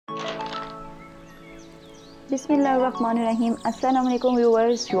Bismillahirrahmanirrahim. Assalamu alaikum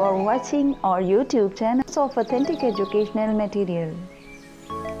viewers. You are watching our YouTube channel of authentic educational material.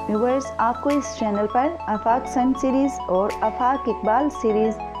 Viewers, आपको इस channel पर आफाक सन series और आफाक Iqbal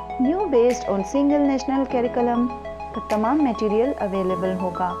series new based on single national curriculum का तमाम material available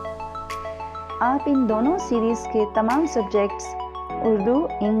होगा। आप इन दोनों सीरीज़ के तमाम subjects Urdu,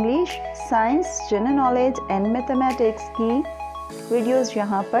 English, science, general knowledge and mathematics की वीडियोस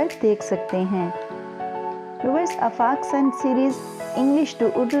यहाँ पर देख सकते हैं। Viewers, Afaq sun series English to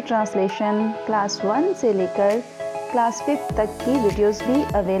Urdu translation class 1 से लेकर क्लास 5 तक की वीडियोस भी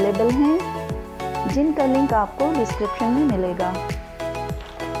अवेलेबल हैं, जिनका लिंक आपको डिस्क्रिप्शन में मिलेगा।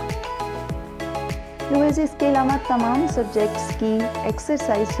 व्यूअर्स, इसके अलावा तमाम सब्जेक्ट्स की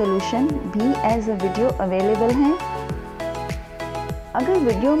एक्सरसाइज सॉल्यूशन भी एज अ वीडियो अवेलेबल हैं। अगर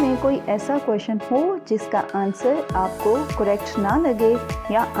वीडियो में कोई ऐसा क्वेश्चन हो जिसका आंसर आपको करेक्ट ना लगे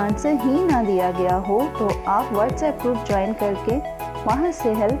या आंसर ही ना दिया गया हो, तो आप व्हाट्सएप ग्रुप ज्वाइन करके वहां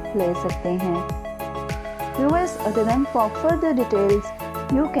से हेल्प ले सकते हैं। Viewers, other than for further details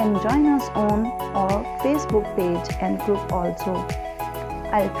you can join us on our Facebook page and group also.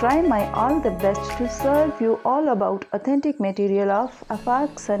 I'll try my all the best to serve you all about authentic material of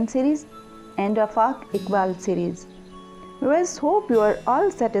AFAQ Sun series and Afaqiqbal series. Viewers, hope you are all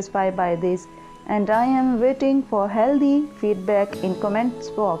satisfied by this, and I am waiting for healthy feedback in comments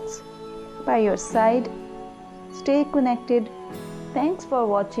box. By your side, stay connected. Thanks for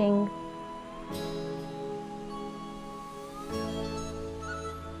watching.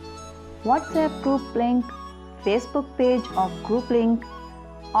 WhatsApp group link, Facebook page of group link,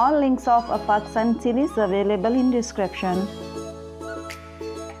 all links of AFAQ Sun series available in description.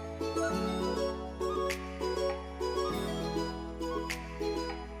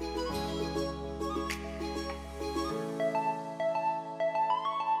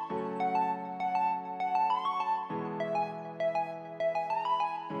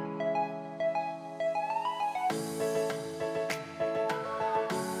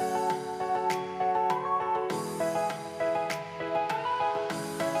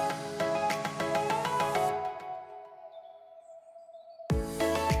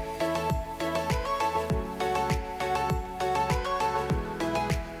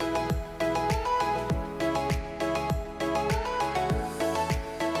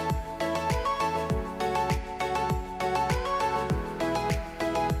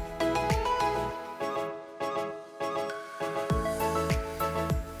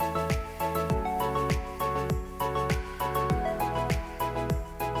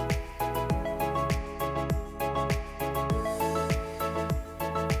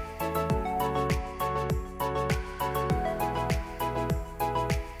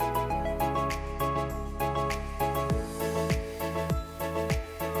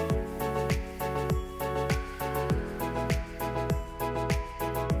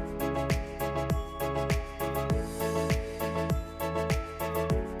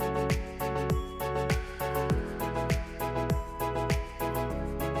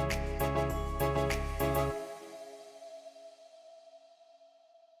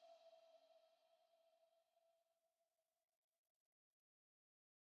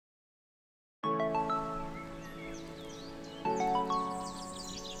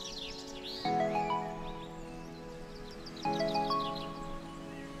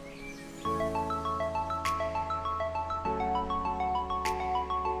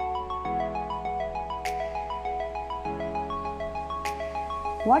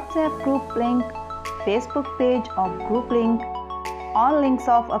 WhatsApp group link, Facebook page of group link, all links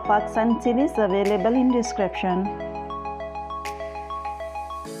of AFAQ Sun series available in description.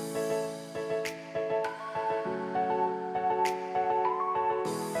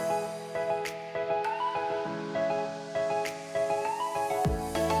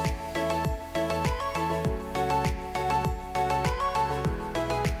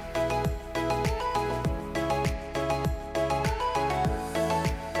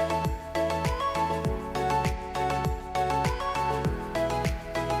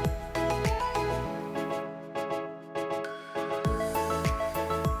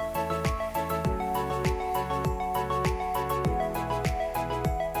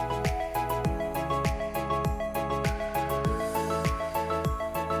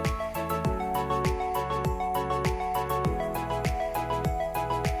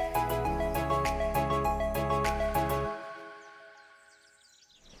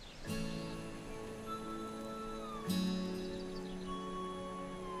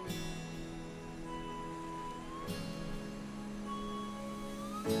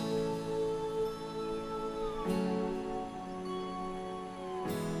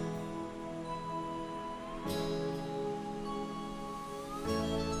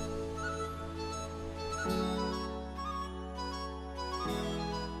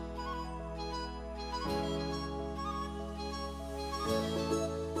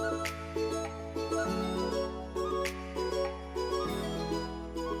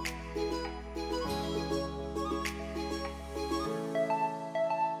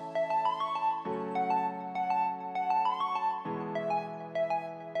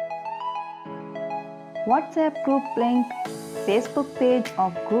 WhatsApp group link, Facebook page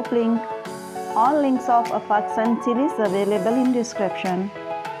of group link. All links of AFAQ series available in description.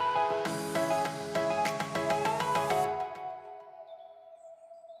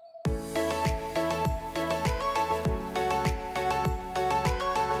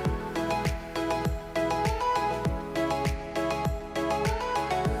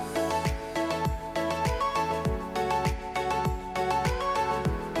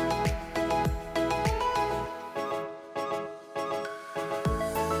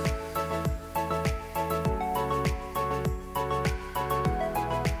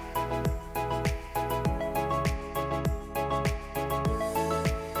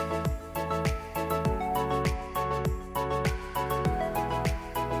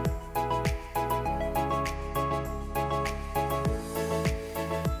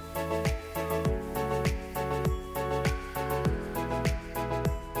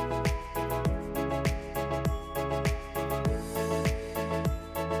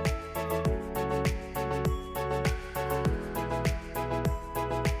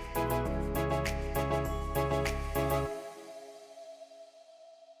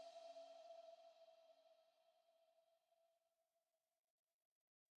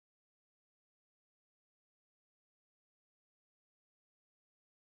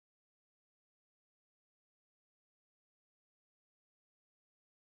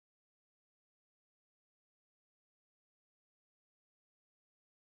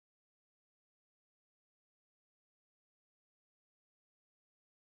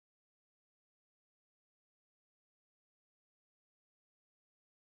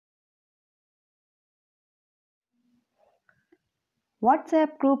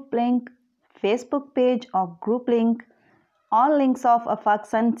 WhatsApp group link, Facebook page of group link. All links of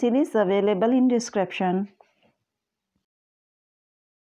AFAQ series available in description.